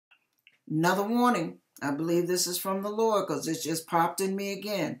Another warning. I believe this is from the Lord because it just popped in me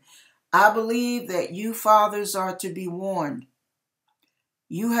again. I believe that you fathers are to be warned.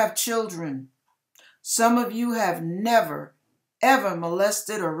 You have children. Some of you have never, ever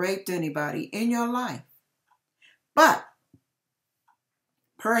molested or raped anybody in your life. But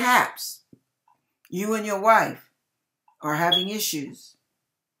perhaps you and your wife are having issues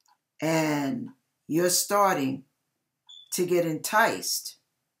and you're starting to get enticed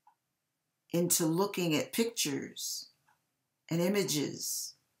into looking at pictures and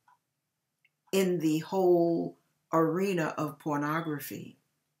images in the whole arena of pornography.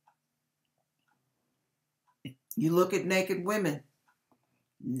 You look at naked women,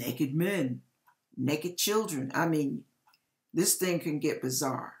 naked men, naked children. I mean, this thing can get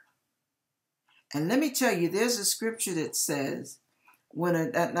bizarre. And let me tell you, there's a scripture that says,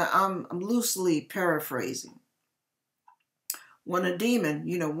 now I'm loosely paraphrasing. When a demon,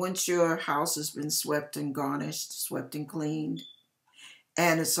 once your house has been swept and garnished, swept and cleaned,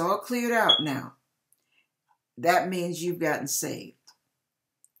 and it's all cleared out now, that means you've gotten saved.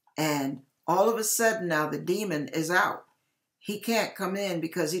 And all of a sudden now the demon is out. He can't come in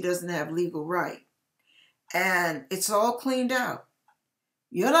because he doesn't have legal right. And it's all cleaned out.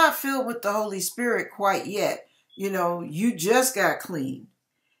 You're not filled with the Holy Spirit quite yet. You just got clean.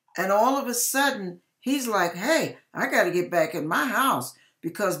 And all of a sudden, he's like, hey, I got to get back in my house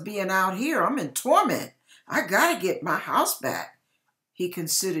because being out here, I'm in torment. I got to get my house back. He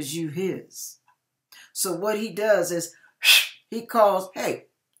considers you his. So what he does is he calls, hey,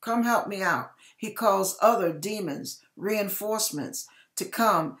 come help me out. He calls other demons, reinforcements, to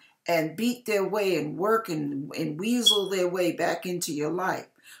come and beat their way and work and weasel their way back into your life.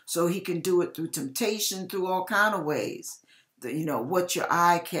 So he can do it through temptation, through all kind of ways. What your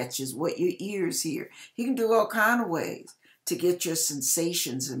eye catches, what your ears hear. He can do all kind of ways to get your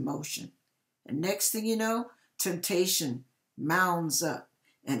sensations in motion. And next thing you know, temptation mounds up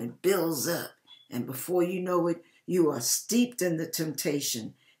and it builds up. And before you know it, you are steeped in the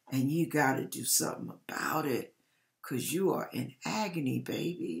temptation and you got to do something about it because you are in agony,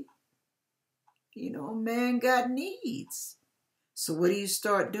 baby. Man got needs. So what do you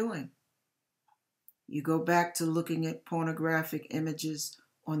start doing? You go back to looking at pornographic images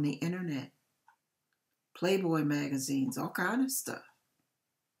on the internet, Playboy magazines, all kind of stuff.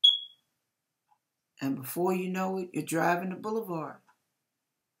 And before you know it, you're driving the boulevard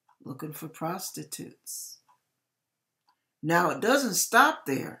looking for prostitutes. Now, it doesn't stop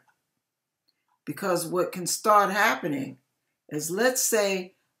there because what can start happening is, let's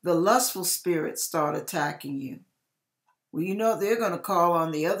say the lustful spirits start attacking you. Well, they're going to call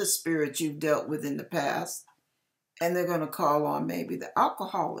on the other spirits you've dealt with in the past, and they're going to call on maybe the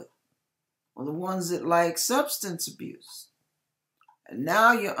alcoholic or the ones that like substance abuse. And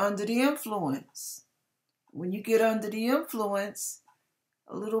now you're under the influence. When you get under the influence,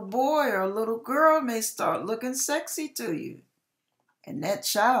 a little boy or a little girl may start looking sexy to you, and that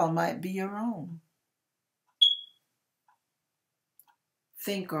child might be your own.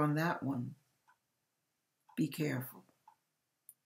 Think on that one. Be careful.